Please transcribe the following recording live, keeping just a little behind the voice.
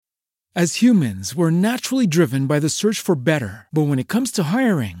As humans, we're naturally driven by the search for better. But when it comes to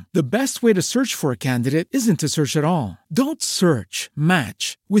hiring, the best way to search for a candidate isn't to search at all. Don't search,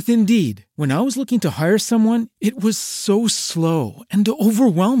 match with Indeed. When I was looking to hire someone, it was so slow and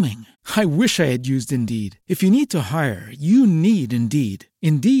overwhelming. I wish I had used Indeed. If you need to hire, you need Indeed.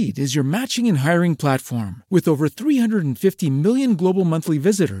 Indeed is your matching and hiring platform with over 350 million global monthly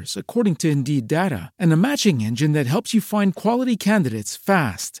visitors, according to Indeed data, and a matching engine that helps you find quality candidates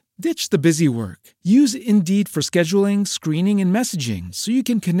fast. Ditch the busy work. Use Indeed for scheduling, screening, and messaging so you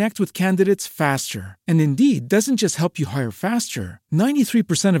can connect with candidates faster. And Indeed doesn't just help you hire faster.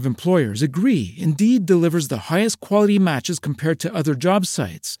 93% of employers agree Indeed delivers the highest quality matches compared to other job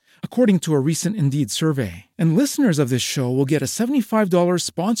sites, according to a recent Indeed survey. And listeners of this show will get a $75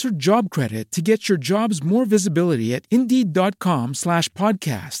 sponsored job credit to get your jobs more visibility at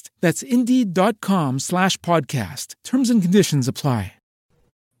Indeed.com/podcast. That's Indeed.com/podcast. Terms and conditions apply.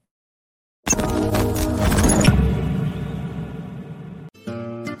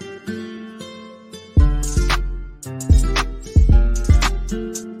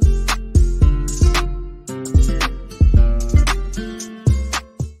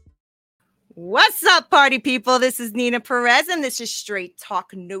 What's up, party people? This is Nina Perez, and this is Straight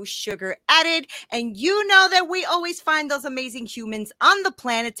Talk, No Sugar Added. And you know that we always find those amazing humans on the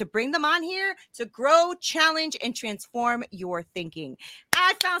planet to bring them on here to grow, challenge, and transform your thinking.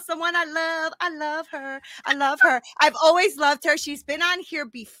 I found someone I love. I love her. I love her. I've always loved her. She's been on here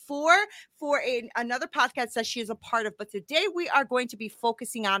before for another podcast that she is a part of. But today we are going to be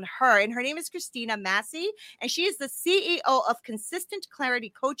focusing on her. And her name is Christina Massey. And she is the CEO of Consistent Clarity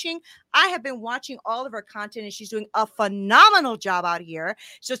Coaching. I have been watching all of her content, and she's doing a phenomenal job out here.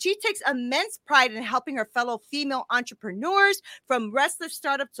 So she takes immense pride in helping her fellow female entrepreneurs from restless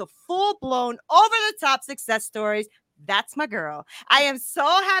startup to full-blown, over-the-top success stories. That's my girl. I am so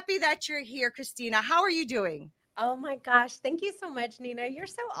happy that you're here, Christina. How are you doing? Oh my gosh. Thank you so much, Nina. You're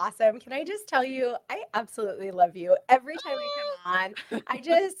so awesome. Can I just tell you, I absolutely love you. Every time I come on, I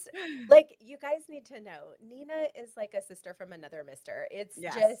just, like, you guys need to know, Nina is like a sister from another mister. It's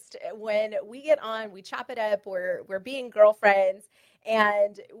just when we get on, we chop it up, we're being girlfriends,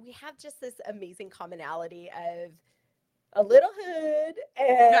 and we have just this amazing commonality of a little hood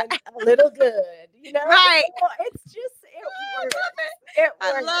and a little good, you know? Right. So it's just, it works.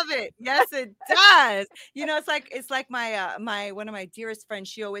 I love it. Yes, it does. You know, it's like my one of my dearest friends.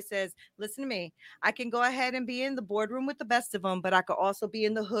 She always says, "Listen to me. I can go ahead and be in the boardroom with the best of them, but I could also be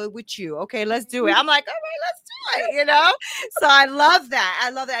in the hood with you. Okay, let's do it." I'm like, "All right, let's do it." You know. So I love that.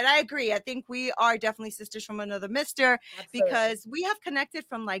 I love that. And I agree. I think we are definitely sisters from another mister. Absolutely. Because we have connected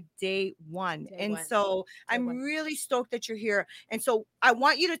from like day one. So I'm really stoked that you're here. And so I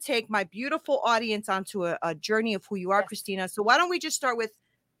want you to take my beautiful audience onto a journey of who you are, Christina. So why don't we just start with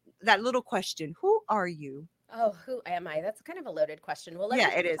that little question? Who are you? Oh, who am I? That's kind of a loaded question. Well, let me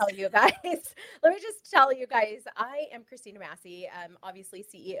tell you guys. Let me just tell you guys. I am Christina Massey. I'm obviously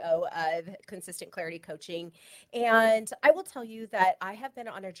CEO of Consistent Clarity Coaching. And I will tell you that I have been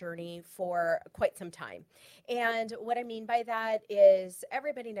on a journey for quite some time. And what I mean by that is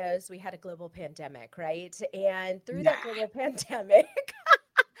everybody knows we had a global pandemic, right? And through that global pandemic,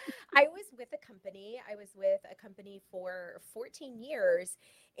 I was with a company. I was with a company for 14 years.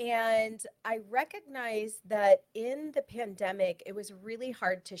 And I recognized that in the pandemic, it was really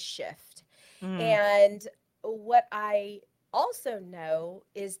hard to shift. And what I also know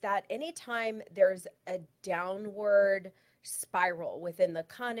is that anytime there's a downward spiral within the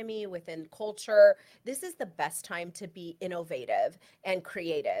economy, within culture, this is the best time to be innovative and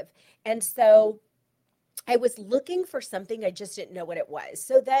creative. And so I was looking for something, I just didn't know what it was.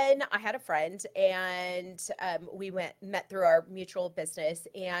 So then I had a friend, and we met through our mutual business,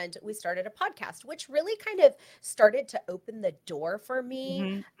 and we started a podcast, which really kind of started to open the door for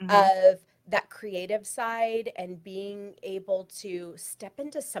me of that creative side and being able to step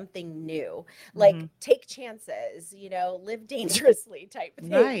into something new, like take chances, you know, live dangerously type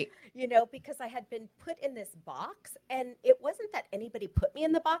thing, you know, because I had been put in this box, and it wasn't that anybody put me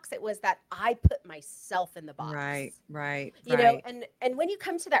in the box. It was that I put myself in the box. Right. You know, and when you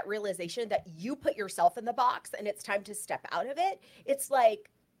come to that realization that you put yourself in the box and it's time to step out of it, it's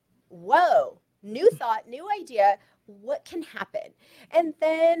like, whoa, new thought, new idea. What can happen? And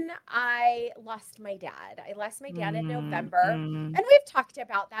then I lost my dad. I lost my dad in November. And we've talked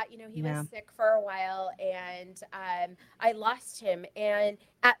about that. You know, he was sick for a while, and I lost him. And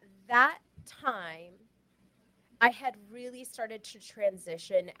at that time, I had really started to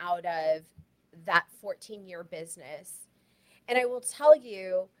transition out of that 14-year business. And I will tell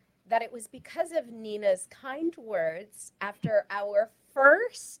you that it was because of Nina's kind words after our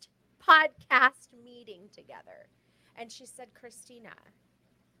first podcast meeting together. And she said, Christina,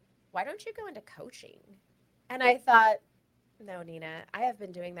 why don't you go into coaching? And I thought, no, Nina, I have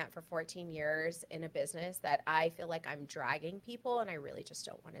been doing that for 14 years in a business that I feel like I'm dragging people, and I really just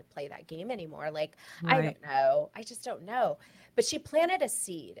don't want to play that game anymore. Like, right. I don't know. I just don't know. But she planted a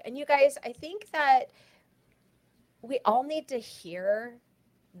seed. And you guys, I think that we all need to hear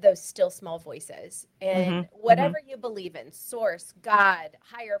those still small voices, and whatever you believe in, source, God,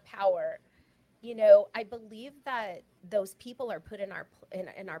 higher power. You know, I believe that those people are put in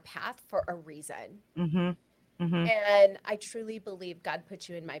our path for a reason. And I truly believe God put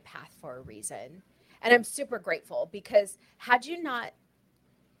you in my path for a reason. And I'm super grateful, because had you not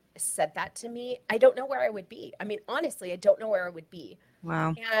said that to me, I don't know where I would be. I mean, honestly, I don't know where I would be.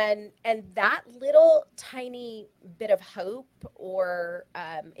 Wow. And that little tiny bit of hope or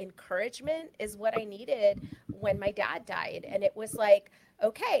encouragement is what I needed when my dad died. And it was like,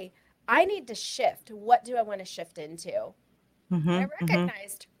 okay, I need to shift. What do I want to shift into? And I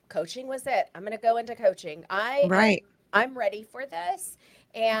recognized coaching was it. I'm going to go into coaching. I'm ready for this.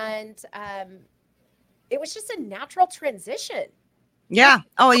 And it was just a natural transition. Yeah.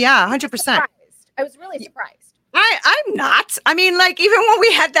 Oh, yeah. 100%. I was really surprised. I'm not. I mean, like, even when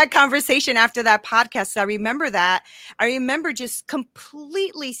we had that conversation after that podcast, I remember that. I remember just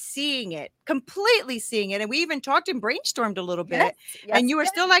completely seeing it. And we even talked and brainstormed a little bit. Yes, and you were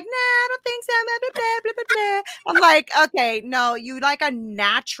still like, nah, I don't think so. Blah, blah, blah, blah, blah. I'm like, okay, no, you like a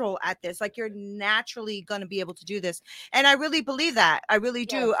natural at this. Like, you're naturally going to be able to do this. And I really believe that. I really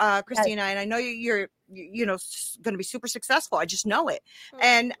do, Christina. And I know you're going to be super successful. I just know it.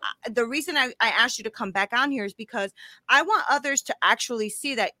 And the reason I asked you to come back on here is because I want others to actually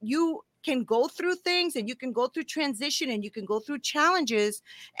see that you can go through things, and you can go through transition, and you can go through challenges,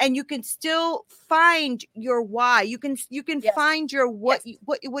 and you can still find your why. You can find your what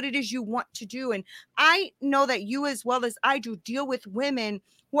it is you want to do. And I know that you, as well as I do, deal with women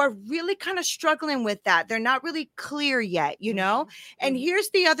who are really kind of struggling with that. They're not really clear yet, you know? And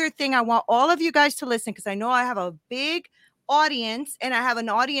here's the other thing I want all of you guys to listen, because I know I have a big audience, and I have an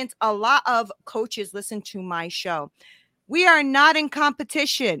audience, a lot of coaches listen to my show. We are not in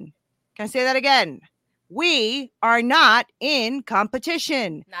competition. Can I say that again? We are not in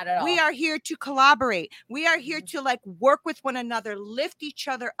competition. Not at all. We are here to collaborate. We are here to like work with one another, lift each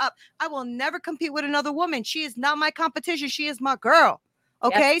other up. I will never compete with another woman. She is not my competition. She is my girl.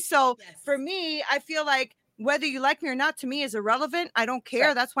 Okay. Yes. So for me, I feel like whether you like me or not, to me, is irrelevant. I don't care.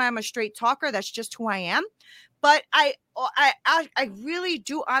 Right. That's why I'm a straight talker. That's just who I am. But I really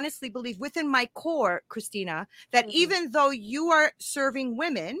do honestly believe within my core, Christina, that even though you are serving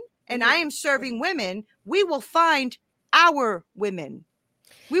women and I am serving women, we will find our women.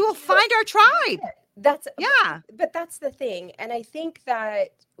 We will find our tribe. But that's the thing. And I think that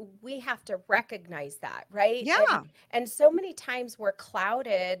we have to recognize that, right? Yeah. And so many times we're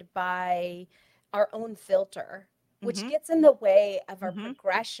clouded by our own filter, which gets in the way of our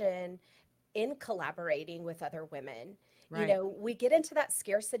progression in collaborating with other women. Right. You know, we get into that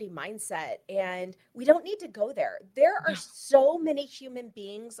scarcity mindset, and we don't need to go there. There are so many human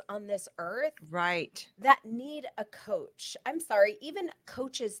beings on this earth, right, that need a coach. I'm sorry, even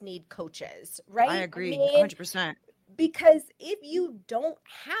coaches need coaches, right? I agree, 100%. Because if you don't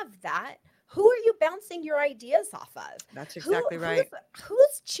have that, who are you bouncing your ideas off of? That's exactly right.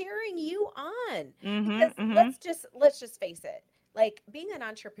 Who's cheering you on? Because let's just face it. Like, being an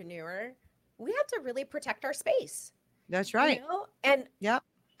entrepreneur, we have to really protect our space. That's right. You know? And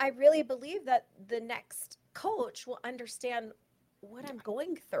I really believe that the next coach will understand what I'm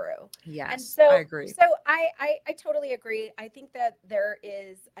going through. Yes, and so, I agree. So I totally agree. I think that there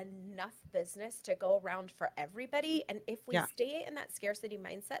is enough business to go around for everybody. And if we stay in that scarcity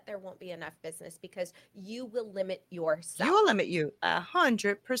mindset, there won't be enough business, because you will limit yourself. You will limit you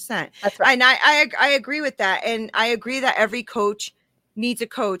 100%. That's right. And I agree with that. And I agree that every coach needs a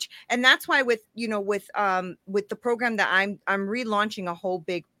coach. And that's why with the program that I'm relaunching a whole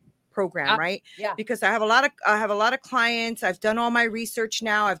big program, right? Yeah. Because I have a lot of clients. I've done all my research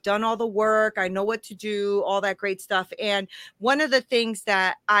now. I've done all the work. I know what to do, all that great stuff. And one of the things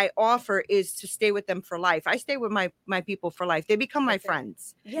that I offer is to stay with them for life. I stay with my people for life. They become my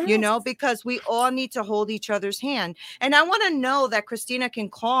friends, you know, because we all need to hold each other's hand. And I want to know that Christina can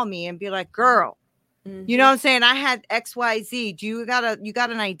call me and be like, girl, you know what I'm saying? I had XYZ. You got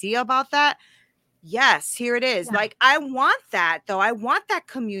an idea about that? Yes, here it is. Yeah. Like, I want that though. I want that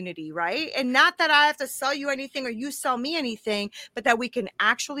community, right? And not that I have to sell you anything or you sell me anything, but that we can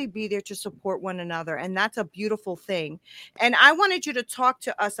actually be there to support one another. And that's a beautiful thing. And I wanted you to talk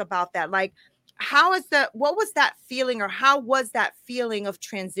to us about that. Like, what was that feeling, or how was that feeling of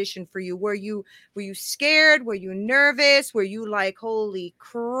transition for you? Were you scared? Were you nervous? Were you like, holy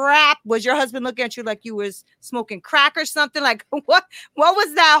crap? Was your husband looking at you like you was smoking crack or something? Like what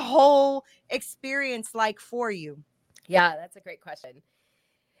was that whole experience like for you? Yeah, that's a great question.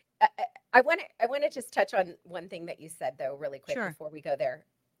 I want to just touch on one thing that you said though, really quick before we go there.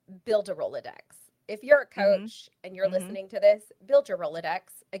 Build a Rolodex. If you're a coach and you're listening to this, build your Rolodex.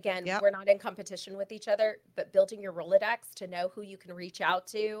 Again, we're not in competition with each other, but building your Rolodex to know who you can reach out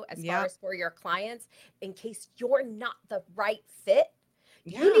to as far as for your clients, in case you're not the right fit,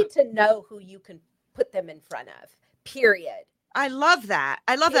 you need to know who you can put them in front of, period. I love that.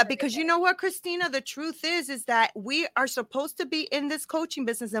 Because you know what, Christina, the truth is that we are supposed to be in this coaching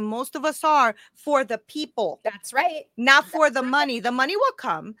business, and most of us are, for the people. That's right. Not for the money. The money will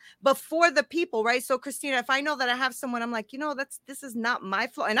come, but for the people, right? So Christina, if I know that I have someone, I'm like, this is not my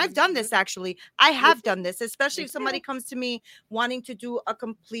flow. And I've done this, actually. I have done this, especially if somebody comes to me wanting to do a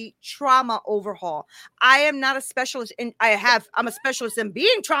complete trauma overhaul. I am not a specialist I'm a specialist in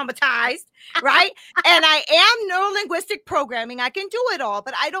being traumatized, right? And I am neuro-linguistic programming. I can do it all,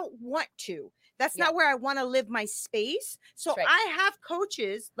 but I don't want to. That's not where I want to live my space. So I have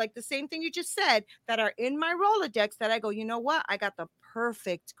coaches, like the same thing you just said, that are in my Rolodex that I go, you know what? I got the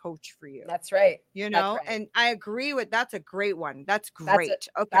perfect coach for you. That's right. And I agree with, that's a great one. That's great.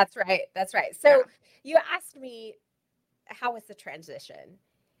 Okay. That's right. So you asked me, how was the transition?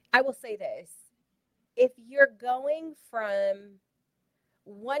 I will say this. If you're going from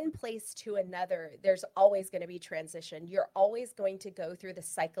one place to another, there's always going to be transition. You're always going to go through the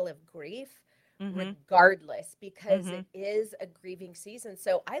cycle of grief, regardless, because it is a grieving season.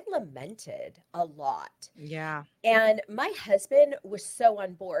 So I lamented a lot. Yeah. And my husband was so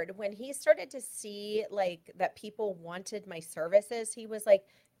on board when he started to see like that people wanted my services. He was like,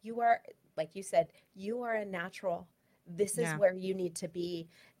 you are, like you said, you are a natural. This is where you need to be.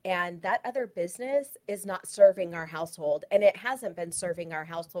 And that other business is not serving our household, and it hasn't been serving our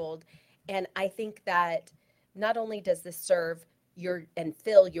household. And I think that not only does this serve your and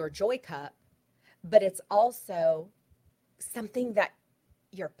fill your joy cup, but it's also something that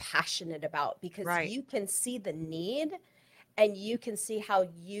you're passionate about, because you can see the need and you can see how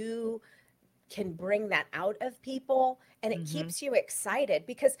you can bring that out of people, and it keeps you excited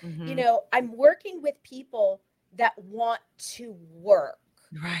because, I'm working with people that want to work.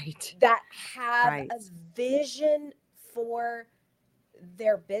 Right. That have a vision for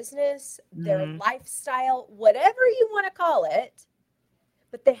their business, their lifestyle, whatever you want to call it,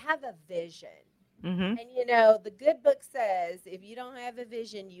 but they have a vision. And, the good book says, if you don't have a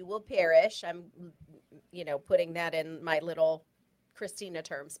vision, you will perish. I'm, putting that in my little Christina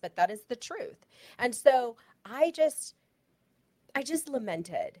terms, but that is the truth. And so I just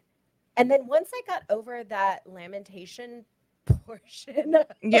lamented. And then once I got over that lamentation portion.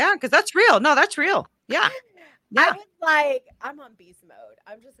 Because that's real. No, that's real. Yeah. I was like, I'm on beast mode.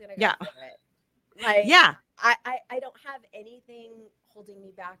 I'm just gonna go for it. Like, I don't have anything holding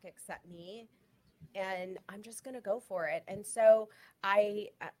me back except me, and I'm just gonna go for it. And so I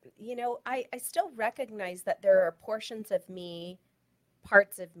still recognize that there are portions of me,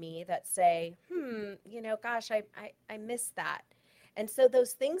 parts of me that say, gosh, I miss that. And so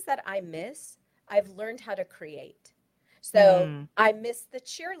those things that I miss, I've learned how to create. So I miss the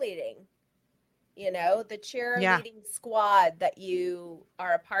cheerleading, the cheerleading squad that you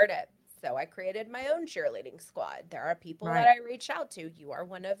are a part of. So I created my own cheerleading squad. There are people that I reach out to. You are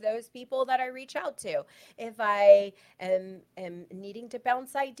one of those people that I reach out to. If I am needing to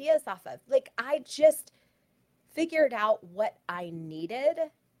bounce ideas off of, like, I just figured out what I needed.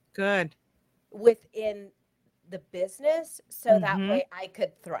 Good. Within the business, so that way I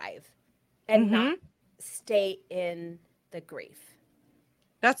could thrive and not stay in the grief.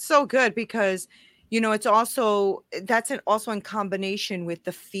 That's so good, because it's also also in combination with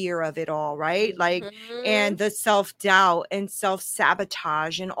the fear of it all, right? Like, and the self-doubt and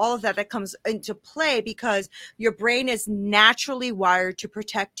self-sabotage and all of that comes into play, because your brain is naturally wired to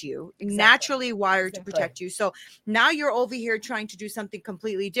protect you, naturally wired to protect you. So now you're over here trying to do something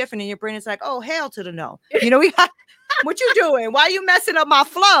completely different, and your brain is like, oh, hell to the no. We got what you doing? Why are you messing up my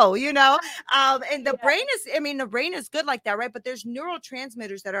flow? And the brain is good like that, right? But there's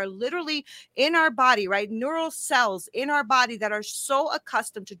neurotransmitters that are literally in our body, right? Neural cells in our body that are so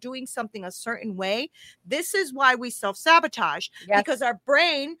accustomed to doing something a certain way. This is why we self-sabotage, because our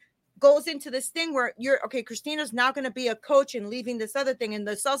brain goes into this thing where Christina's now going to be a coach and leaving this other thing. And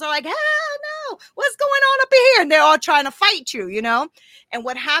the cells are like, hell no, what's going on up here? And they're all trying to fight you, And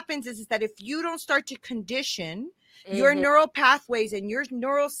what happens is that if you don't start to condition your neural pathways and your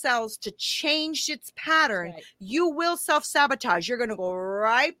neural cells to change its pattern, you will self-sabotage. You're going to go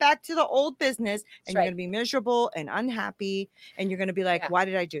right back to the old business, and you're going to be miserable and unhappy, and you're going to be like, why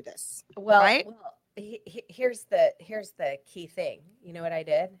did I do this? Well, here's the key thing. You know what I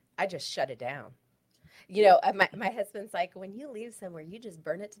did? I just shut it down. You know, my husband's like, when you leave somewhere, you just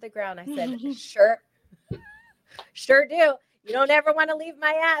burn it to the ground. I said, sure do. You don't ever want to leave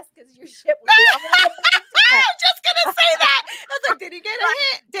my ass because your shit will be all over the place. I was just gonna say that. I was like, did he get a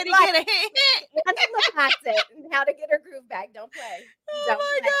hit? Did he get a hit? Angela Bassett and How to Get Her Groove Back. Don't play. Oh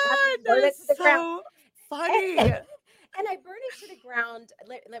my God, that's so funny. And I burn it to the ground.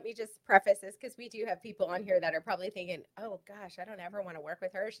 Let me just preface this, because we do have people on here that are probably thinking, oh gosh, I don't ever want to work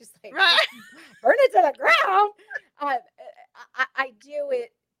with her. She's like, burn it to the ground. I do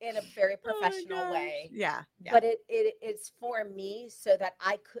it in a very professional way. Yeah. But it's for me so that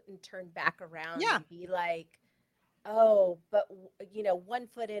I couldn't turn back around and be like, oh, but you know, 1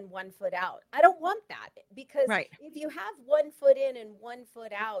 foot in, 1 foot out. I don't want that, because if you have 1 foot in and 1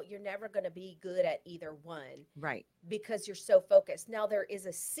 foot out, you're never going to be good at either one. Right. Because you're so focused. Now there is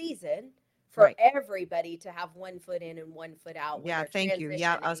a season for everybody to have 1 foot in and 1 foot out. Yeah. Thank you.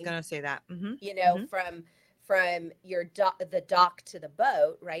 Yeah. I was going to say that. You know, from your the dock to the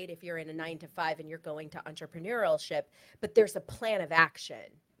boat, right? If you're in a 9 to 5 and you're going to entrepreneurship, but there's a plan of action.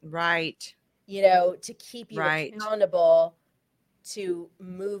 Right. You know, to keep you accountable to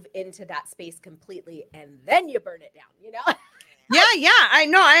move into that space completely, and then you burn it down, you know? Yeah, I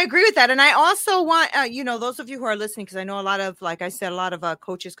know. I agree with that. And I also want, you know, those of you who are listening, because I know a lot of, like I said, a lot of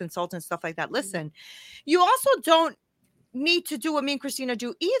coaches, consultants, stuff like that. Listen, you also don't need to do what me and Christina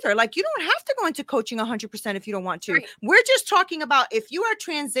do either. Like, you don't have to go into coaching 100% if you don't want to. Right. We're just talking about if you are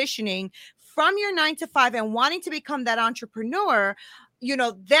transitioning from your 9 to 5 and wanting to become that entrepreneur, you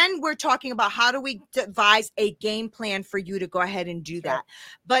know, then we're talking about how do we devise a game plan for you to go ahead and do that.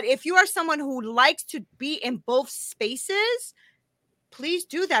 But if you are someone who likes to be in both spaces, please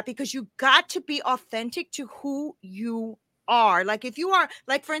do that, because you got to be authentic to who you are. Like, if you are,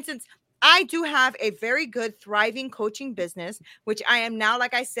 like, for instance, I do have a very good, thriving coaching business, which I am now,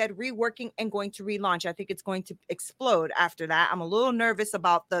 like I said, reworking and going to relaunch. I think it's going to explode after that. I'm a little nervous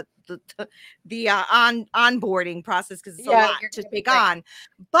about the onboarding process, because it's a lot to take on.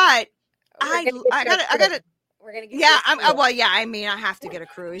 But I gotta. We're gonna get I mean, I have to get a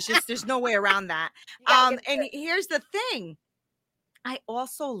crew. It's just there's no way around that. And here's the thing. I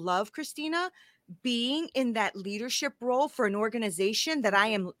also love, Christina, being in that leadership role for an organization that I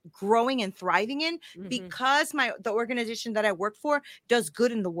am growing and thriving in, because the organization that I work for does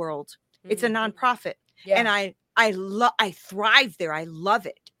good in the world. It's a nonprofit, and I thrive there. I love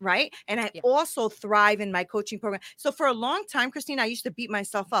it. Right. And I also thrive in my coaching program. So for a long time, Christina, I used to beat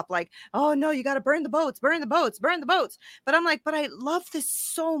myself up like, oh no, you got to burn the boats. But I'm like, but I love this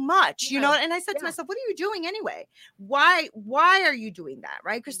so much, you know? And I said to myself, what are you doing anyway? Why are you doing that?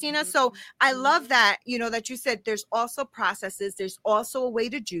 Right, Christina? So I love that, you know, that you said there's also processes. There's also a way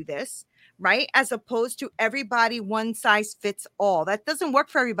to do this. Right? As opposed to everybody one size fits all. That doesn't work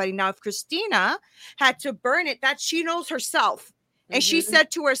for everybody. Now, if Christina had to burn it, that she knows herself. And she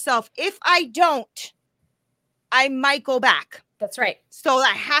said to herself, if I don't, I might go back. That's right. So I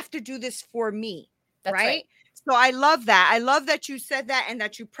have to do this for me. That's right. So I love that. I love that you said that and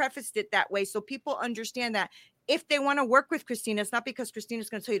that you prefaced it that way. So people understand that if they want to work with Christina, it's not because Christina's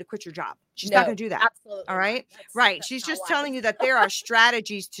going to tell you to quit your job. She's not going to do that. Absolutely. All right. That's She's just telling you that there are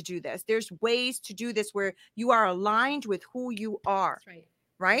strategies to do this. There's ways to do this where you are aligned with who you are. That's right.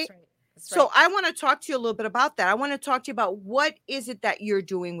 Right. That's right. So I want to talk to you a little bit about that. I want to talk to you about what is it that you're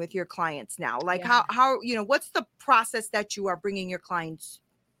doing with your clients now? Like how, you know, what's the process that you are bringing your clients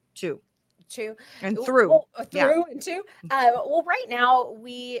to and through? And to. Well, right now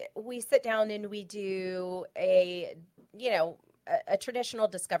we sit down and we do a traditional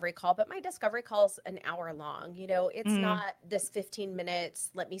discovery call, but my discovery call is an hour long. You know, it's not this 15 minutes.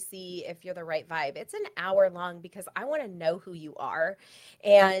 Let me see if you're the right vibe. It's an hour long because I want to know who you are.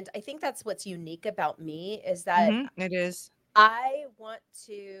 And I think that's what's unique about me is that it is. I want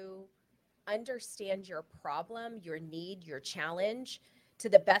to understand your problem, your need, your challenge to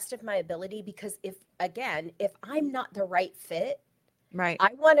the best of my ability. Because if I'm not the right fit, right,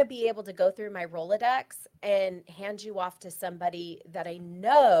 I want to be able to go through my Rolodex and hand you off to somebody that I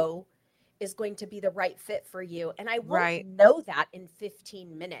know is going to be the right fit for you. And I won't know that in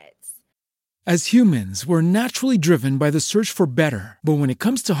 15 minutes. As humans, we're naturally driven by the search for better. But when it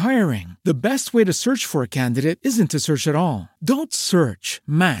comes to hiring, the best way to search for a candidate isn't to search at all. Don't search,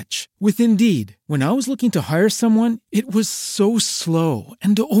 match with Indeed. When I was looking to hire someone, it was so slow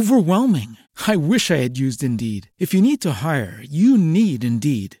and overwhelming. I wish I had used Indeed. If you need to hire, you need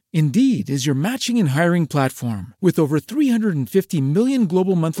Indeed. Indeed is your matching and hiring platform with over 350 million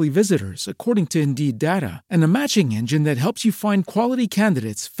global monthly visitors, according to Indeed data, and a matching engine that helps you find quality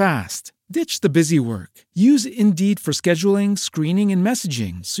candidates fast. Ditch the busy work. Use Indeed for scheduling, screening, and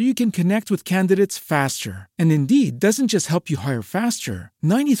messaging so you can connect with candidates faster. And Indeed doesn't just help you hire faster.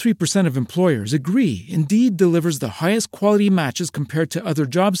 93% of employers agree Indeed delivers the highest quality matches compared to other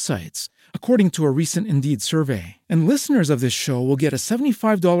job sites, according to a recent Indeed survey. And listeners of this show will get a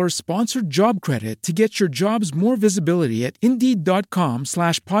 $75 sponsored job credit to get your jobs more visibility at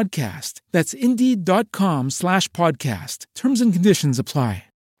Indeed.com/podcast. That's Indeed.com/podcast. Terms and conditions apply.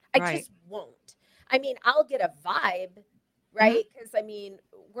 I just won't. I mean, I'll get a vibe, right? Because I mean,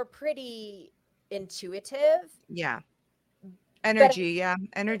 we're pretty intuitive. Yeah. Energy.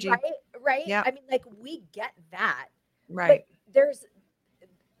 Energy. Right. Yeah. I mean, like we get that. Right. But there's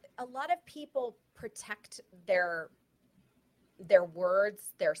a lot of people protect their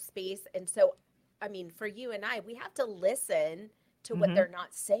words, their space. And so, I mean, for you and I, we have to listen to what they're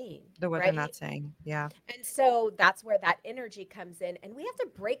not saying. They're not saying. Yeah. And so that's where that energy comes in, and we have to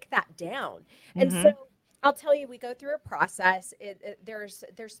break that down. And so I'll tell you, we go through a process. There's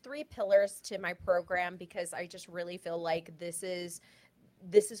 3 pillars to my program because I just really feel like this is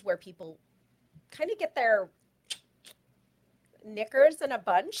where people kind of get their knickers in a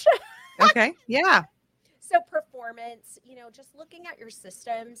bunch. Okay. Yeah. So performance, just looking at your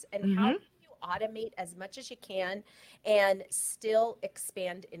systems and how you automate as much as you can and still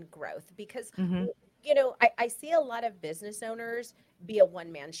expand in growth. Because, I see a lot of business owners be a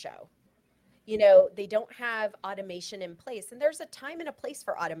one-man show. They don't have automation in place. And there's a time and a place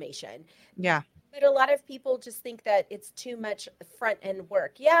for automation. Yeah. But a lot of people just think that it's too much front end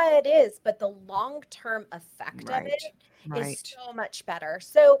work. Yeah, it is. But the long-term effect of it is so much better.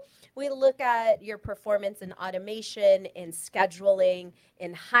 So we look at your performance in automation, in scheduling,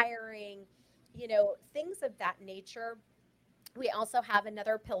 in hiring, things of that nature. We also have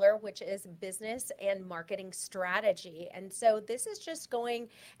another pillar, which is business and marketing strategy. And so this is just going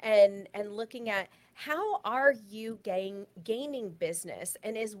and looking at how are you gaining business,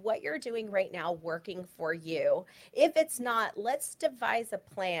 and is what you're doing right now working for you? If it's not, let's devise a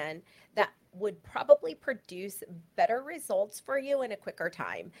plan that would probably produce better results for you in a quicker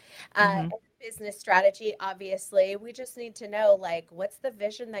time. Business strategy, obviously, we just need to know, like, what's the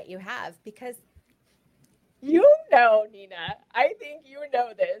vision that you have? Because Nina, I think you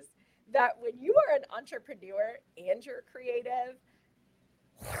know this, that when you are an entrepreneur and you're creative.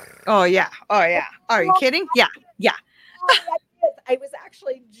 Oh, yeah. Are you kidding? Yeah. I was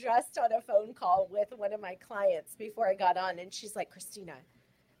actually just on a phone call with one of my clients before I got on, and she's like, Christina,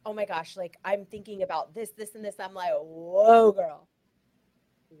 oh my gosh, like I'm thinking about this, and this. I'm like, whoa, girl,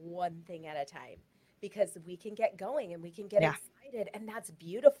 one thing at a time, because we can get going and we can get excited, and that's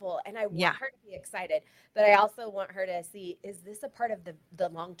beautiful. And I want her to be excited, but I also want her to see, is this a part of the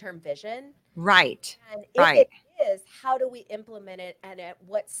long-term vision? Right. And if it is, how do we implement it, and at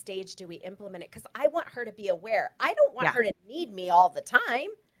what stage do we implement it? Because I want her to be aware. I don't want her to need me all the time.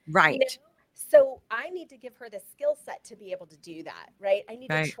 Right. So I need to give her the skill set to be able to do that, right? I need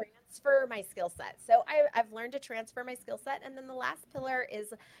to transfer my skill set. So I've learned to transfer my skill set. And then the last pillar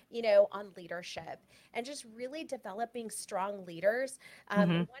is, on leadership and just really developing strong leaders.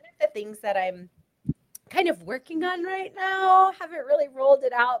 One of the things that I'm kind of working on right now, haven't really rolled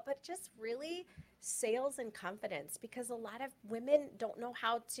it out, but just really sales and confidence, because a lot of women don't know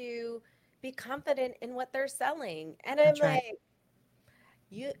how to be confident in what they're selling. And I'm like,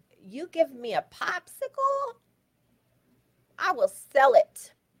 you give me a popsicle, I will sell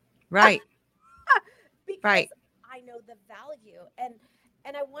it. Right. Because I know the value. And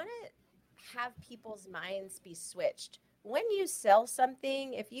I want to have people's minds be switched. When you sell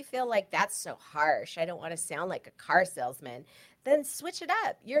something, if you feel like that's so harsh, I don't want to sound like a car salesman, then switch it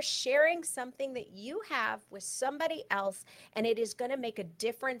up. You're sharing something that you have with somebody else, and it is going to make a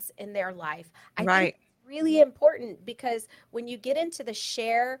difference in their life. I think it's really important, because when you get into the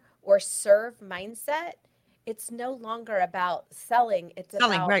share or serve mindset, it's no longer about selling. It's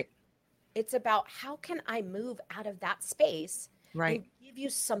about how can I move out of that space and give you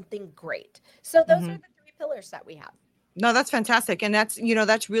something great. So those are the 3 pillars that we have. No, that's fantastic. And that's,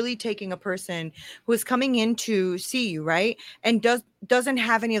 that's really taking a person who is coming in to see you, right? And doesn't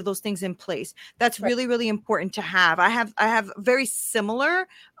have any of those things in place. That's really, really important to have. I have very similar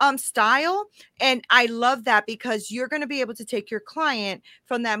style. And I love that because you're going to be able to take your client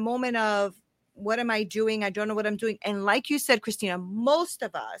from that moment of, what am I doing? I don't know what I'm doing. And like you said, Christina, most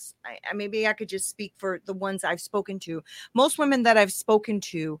of us, maybe I could just speak for the ones I've spoken to, most women that I've spoken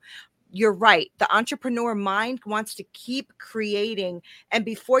to, you're right. The entrepreneur mind wants to keep creating. And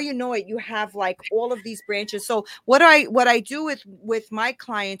before you know it, you have like all of these branches. So what I do with my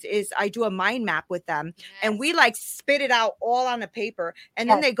clients is I do a mind map with them, and we like spit it out all on a paper. And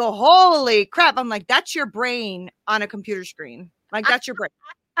then they go, holy crap. I'm like, that's your brain on a computer screen. Like, that's your brain.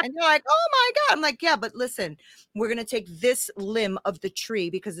 And they're like, oh my God. I'm like, yeah, but listen, we're going to take this limb of the tree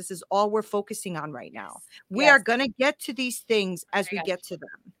because this is all we're focusing on right now. We are going to get to these things as we get to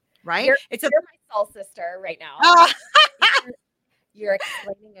them. Right? You're my soul sister right now. You're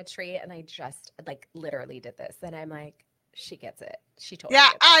explaining a tree, and I just like literally did this. And I'm like, she gets it. She totally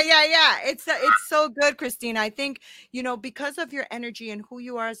gets it. Yeah. It's so good, Christina. I think, because of your energy and who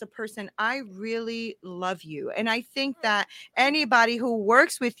you are as a person, I really love you. And I think that anybody who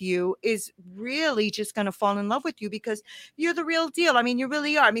works with you is really just going to fall in love with you because you're the real deal. I mean, you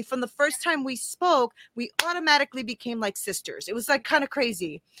really are. I mean, from the first time we spoke, we automatically became like sisters. It was like kind of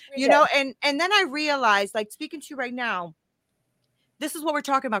crazy, and then I realized, like, speaking to you right now, this is what we're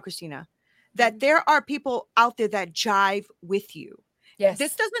talking about, Christina, that there are people out there that jive with you. Yes.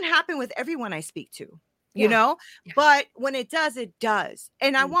 This doesn't happen with everyone I speak to, but when it does, it does.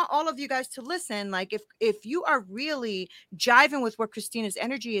 And I want all of you guys to listen. Like, if you are really jiving with what Christina's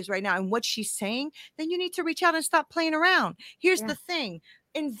energy is right now and what she's saying, then you need to reach out and stop playing around. Here's the thing.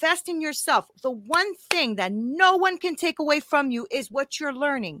 Invest in yourself. The one thing that no one can take away from you is what you're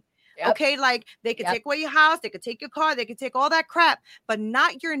learning. Okay, like they could take away your house, they could take your car, they could take all that crap, but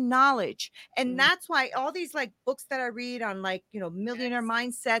not your knowledge. And that's why all these like books that I read on like, millionaire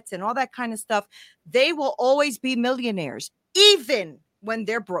mindsets and all that kind of stuff, they will always be millionaires, even when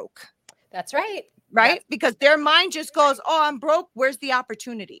they're broke. That's right. Right? Because their mind just goes, oh, I'm broke. Where's the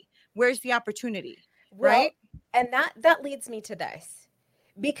opportunity? Where's the opportunity? Right? And that leads me to this,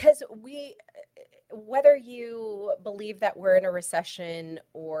 because whether you believe that we're in a recession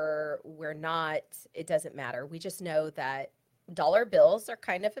or we're not, it doesn't matter. We just know that dollar bills are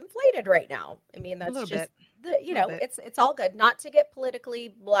kind of inflated right now. I mean, that's just, it's all good. Not to get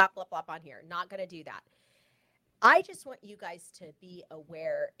politically blah, blah, blah on here. Not going to do that. I just want you guys to be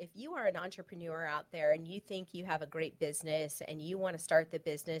aware. If you are an entrepreneur out there and you think you have a great business and you want to start the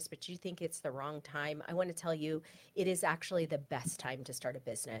business, but you think it's the wrong time, I want to tell you, it is actually the best time to start a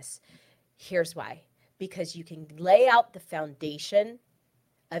business. Here's why. Because you can lay out the foundation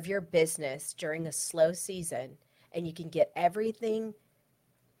of your business during a slow season, and you can get everything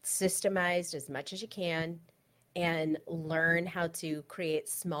systemized as much as you can and learn how to create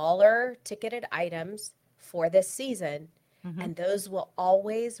smaller ticketed items for this season. And those will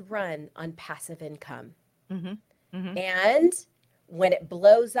always run on passive income. And when it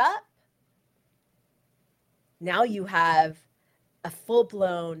blows up, now you have a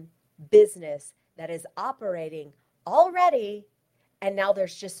full-blown business that is operating already, and now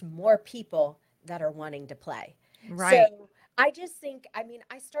there's just more people that are wanting to play. Right. So I just think, I mean,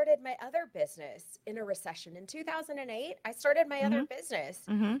 I started my other business in a recession. In 2008, I started my other business.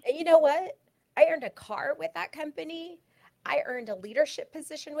 And you know what? I earned a car with that company. I earned a leadership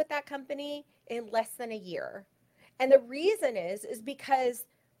position with that company in less than a year. And the reason is because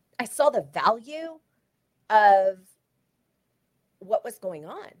I saw the value of what was going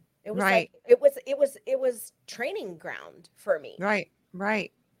on. It was like, it was training ground for me.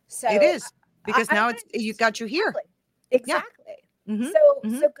 Right. So it is, because now you got you here. Exactly. So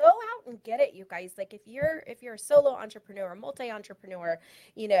go out and get it, you guys. Like if you're a solo entrepreneur, multi-entrepreneur,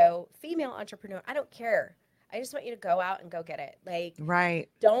 female entrepreneur, I don't care. I just want you to go out and go get it. Like,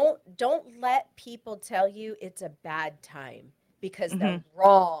 don't let people tell you it's a bad time, because they're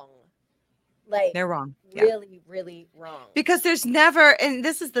wrong. Like, they're wrong. Really, really wrong. Because there's never, and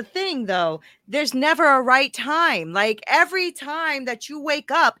this is the thing though, there's never a right time. Like every time that you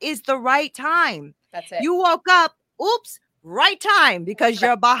wake up is the right time. That's it. You woke up, oops, right time, because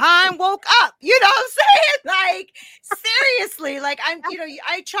you're behind woke up. You know what I'm saying? Like seriously, like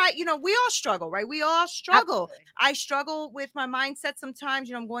I try, we all struggle, right? We all struggle. Absolutely. I struggle with my mindset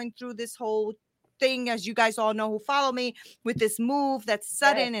sometimes. I'm going through this whole thing, as you guys all know who follow me, with this move that's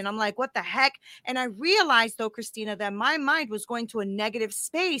sudden, and I'm like, what the heck? And I realized though, Christina, that my mind was going to a negative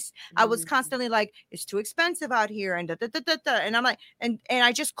space. I was constantly like, it's too expensive out here, and and I'm like, and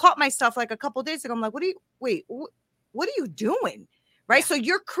I just caught myself like a couple of days ago. I'm like, what are you doing? Right. So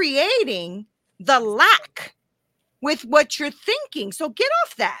you're creating the lack with what you're thinking. So get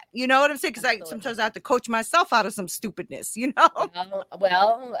off that. You know what I'm saying? Because sometimes I have to coach myself out of some stupidness, you know?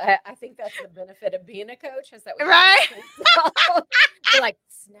 Well, I think that's the benefit of being a coach, is that we right? like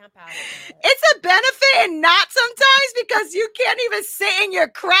snap out of it. It's a benefit and not sometimes, because you can't even sit in your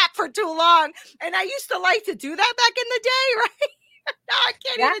crap for too long. And I used to like to do that back in the day, right? Now I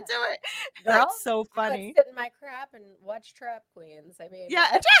can't even do it. Girl, that's so funny. Sit in my crap and watch Trap Queens. I mean,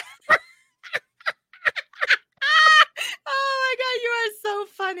 yeah. Oh my God, you are so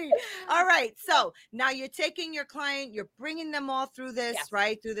funny. All right. So now you're taking your client, you're bringing them all through this,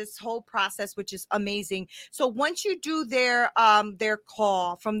 right? Through this whole process, which is amazing. So once you do their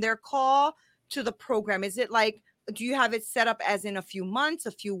call, from their call to the program, is it like, do you have it set up as in a few months,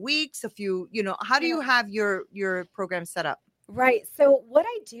 a few weeks, how do you have your program set up? Right. So what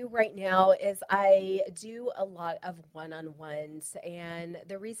I do right now is I do a lot of one-on-ones. And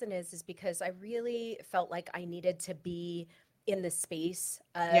the reason is because I really felt like I needed to be in the space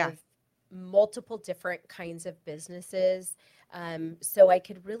of multiple different kinds of businesses. So I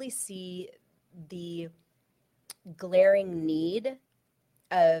could really see the glaring need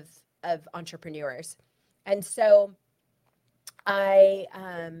of entrepreneurs. And so I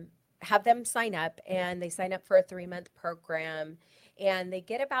have them sign up, and they sign up for a 3-month program, and they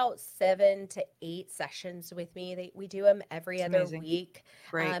get about 7 to 8 sessions with me. We do them every other week.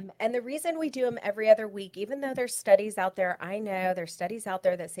 Right. And the reason we do them every other week, even though there's studies out there, I know there's studies out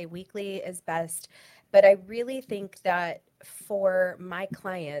there that say weekly is best, but I really think that for my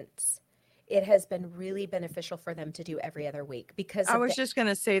clients, it has been really beneficial for them to do every other week, because I was just going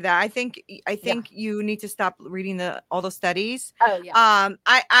to say that I think you need to stop reading all the studies. Oh yeah.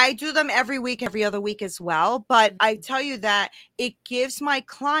 I do them every week, every other week as well. But I tell you that it gives my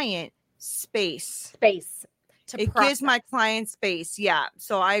client space. It gives my client space. Yeah.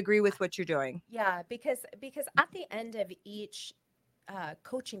 So I agree with what you're doing. Yeah, because at the end of each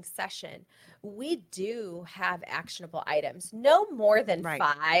coaching session, we do have actionable items, no more than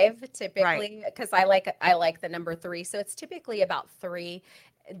 5 typically, because I like the number 3. So it's typically about 3,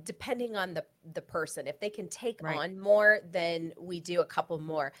 depending on the person. If they can take on more, then we do a couple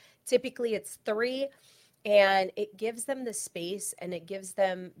more. Typically it's 3, and it gives them the space, and it gives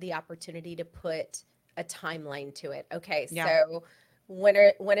them the opportunity to put a timeline to it. Okay, so when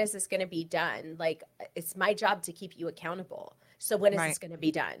is this going to be done? Like, it's my job to keep you accountable. So when is this going to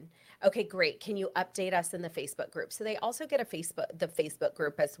be done? Okay, great. Can you update us in the Facebook group? So they also get the Facebook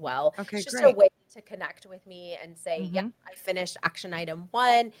group as well. Okay, it's just great. a way to connect with me and say, yeah, I finished action item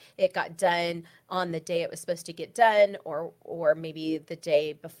 1. It got done on the day it was supposed to get done, or maybe the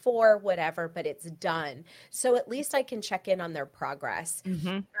day before, whatever, but it's done. So at least I can check in on their progress.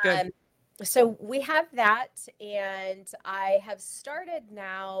 Good. So we have that, and I have started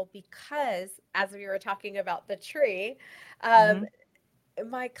now because, as we were talking about the tree,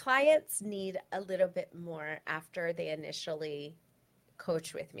 my clients need a little bit more after they initially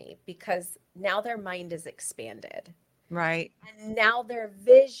coach with me, because now their mind is expanded. Right. And now their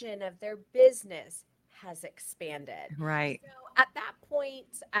vision of their business has expanded. Right. So at that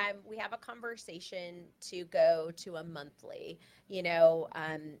point, we have a conversation to go to a monthly,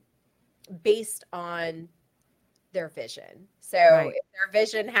 based on their vision. So if their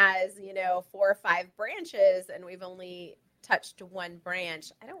vision has, 4 or 5 branches, and we've only touched one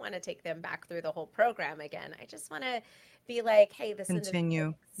branch, I don't want to take them back through the whole program again. I just want to be like, hey, this is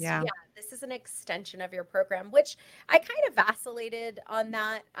this is an extension of your program, which I kind of vacillated on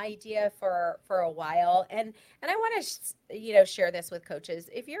that idea for a while. And I want to, share this with coaches.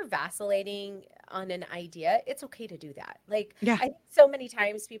 If you're vacillating on an idea, it's okay to do that. Like, I think so many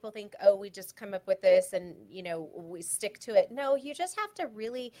times people think, oh, we just come up with this and, we stick to it. No, you just have to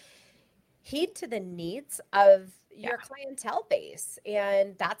really heed to the needs of your clientele base.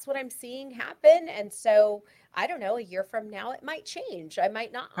 And that's what I'm seeing happen. And so I don't know, a year from now, it might change. I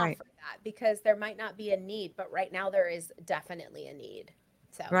might not offer that because there might not be a need, but right now there is definitely a need.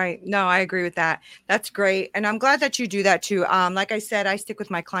 So. Right. No, I agree with that. That's great. And I'm glad that you do that too. Like I said, I stick with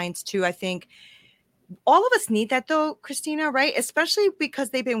my clients too. I think all of us need that though, Christina, right? Especially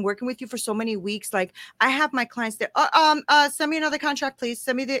because they've been working with you for so many weeks. Like I have my clients there, send me another contract, please.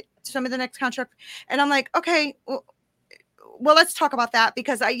 Send me the next contract. And I'm like, okay, well, let's talk about that,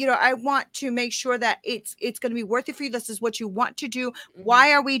 because I want to make sure that it's going to be worth it for you. This is what you want to do.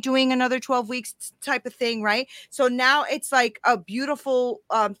 Why are we doing another 12 weeks type of thing, right? So now it's like a beautiful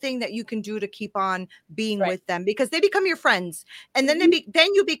thing that you can do to keep on being with them, because they become your friends, and then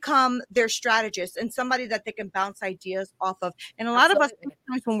then you become their strategist and somebody that they can bounce ideas off of. And a lot of us,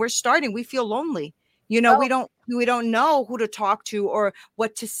 sometimes when we're starting, we feel lonely. You know, we don't know who to talk to or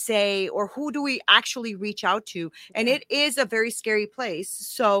what to say or who do we actually reach out to. And it is a very scary place.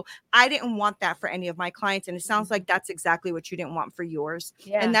 So I didn't want that for any of my clients. And it sounds like that's exactly what you didn't want for yours.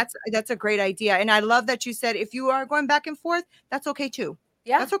 Yeah. And that's a great idea. And I love that you said, if you are going back and forth, that's okay too.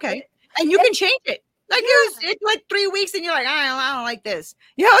 Yeah. That's okay. And you can change it. Like it's like 3 weeks and you're like, I don't like this.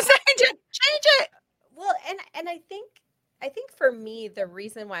 You know what I'm saying? Just change it. Well, and I think for me, the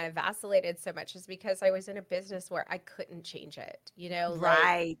reason why I vacillated so much is because I was in a business where I couldn't change it. You know,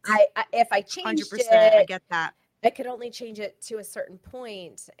 right? Like if I changed 100%, I get that. I could only change it to a certain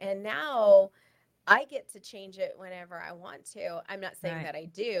point, and now I get to change it whenever I want to. I'm not saying that I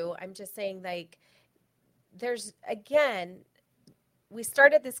do. I'm just saying, like, we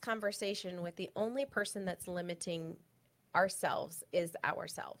started this conversation with the only person that's limiting ourselves is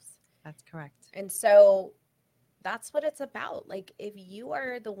ourselves. That's correct. And so that's what it's about. Like, if you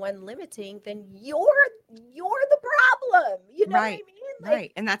are the one limiting, then you're the problem. You know what I mean? Like,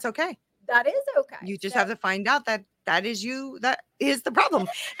 right. And that's okay. That is okay. You just have to find out that is you. That is the problem.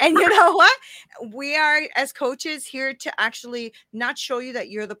 And you know what? We are, as coaches, here to actually not show you that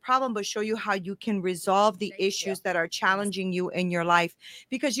you're the problem, but show you how you can resolve the issues that are challenging you in your life.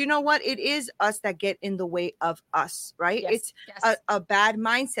 Because you know what? It is us that get in the way of us, right? It's a bad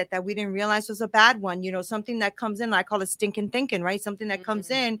mindset that we didn't realize was a bad one. You know, something that comes in, I call it stinking thinking, right? Something that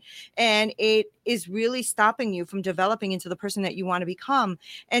comes in and it is really stopping you from developing into the person that you want to become.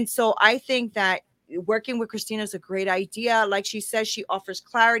 And so I think that working with Christina is a great idea. Like she says, she offers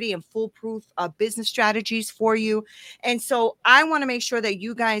clarity and foolproof business strategies for you. And so I want to make sure that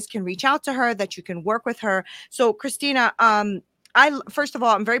you guys can reach out to her, that you can work with her. So Christina, first of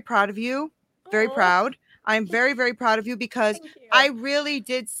all, I'm very proud of you. Very proud. I'm very, very proud of you because I really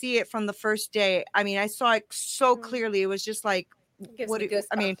did see it from the first day. I mean, I saw it so clearly. It was just like,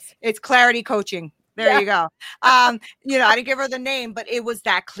 it's clarity coaching. There you go. You know, I didn't give her the name, but it was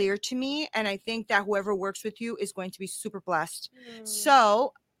that clear to me. And I think that whoever works with you is going to be super blessed.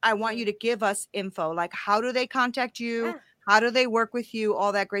 So I want you to give us info. Like, how do they contact you? How do they work with you?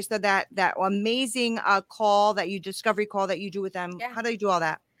 All that great stuff, that amazing discovery call that you do with them. How do they do all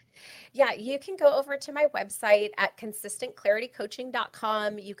that? Yeah, you can go over to my website at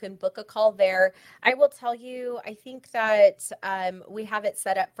consistentclaritycoaching.com. You can book a call there. I will tell you, I think that we have it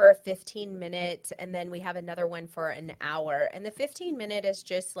set up for a 15-minute, and then we have another one for an hour. And the 15-minute is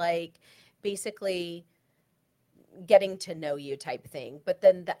just like basically getting to know you type thing. But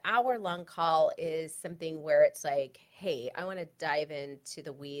then the hour-long call is something where it's like, hey, I want to dive into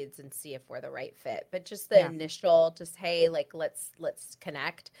the weeds and see if we're the right fit. But just the initial, just, hey, like, let's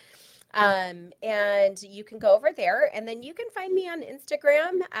connect. And you can go over there, and then you can find me on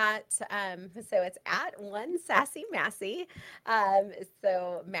Instagram at, so it's at One Sassy Massey.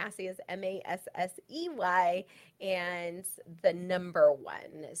 So Massey is Massey and the number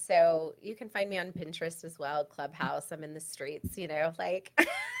 1. So you can find me on Pinterest as well. Clubhouse. I'm in the streets, you know, like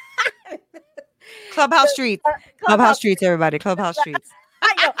Clubhouse streets, Clubhouse streets, everybody. Clubhouse streets.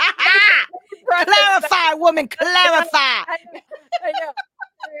 I know. Clarify, woman, clarify. I know.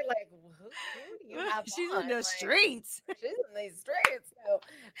 You're like, who do you have She's on? in the streets. She's in these streets. So,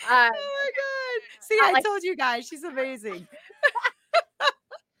 oh my God. See, I told you guys, she's amazing.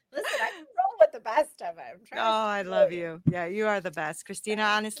 Listen, I can roll with the best of them. I love you. Yeah, you are the best. Christina,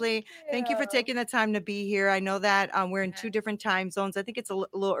 honestly, thank you for taking the time to be here. I know that we're in 2 different time zones. I think it's a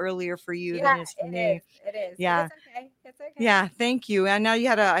little earlier for you than it is for me. It is. Yeah. It's okay. Yeah, thank you. I know you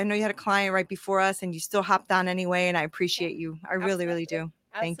had a client right before us, and you still hopped on anyway, and I appreciate you. I really, really do.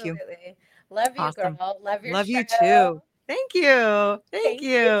 Thank you. Love you, awesome. Girl. Love your Love show. you too. Thank you. Thank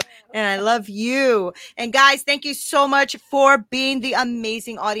you. And I love you. And guys, thank you so much for being the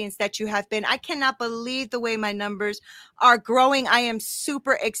amazing audience that you have been. I cannot believe the way my numbers are growing. I am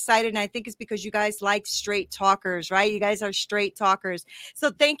super excited. And I think it's because you guys like straight talkers, right? You guys are straight talkers.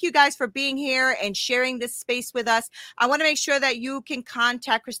 So thank you guys for being here and sharing this space with us. I want to make sure that you can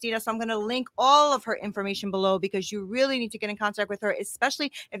contact Christina. So I'm going to link all of her information below because you really need to get in contact with her,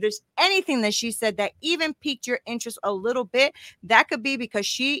 especially if there's anything that she said that even piqued your interest a little bit. That could be because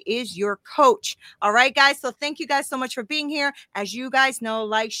she is your coach. All right, guys. So thank you guys so much for being here. As you guys know,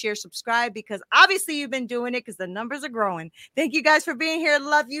 like, share, subscribe, because obviously you've been doing it because the numbers are growing. Thank you guys for being here.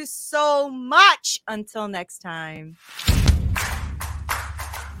 Love you so much. Until next time.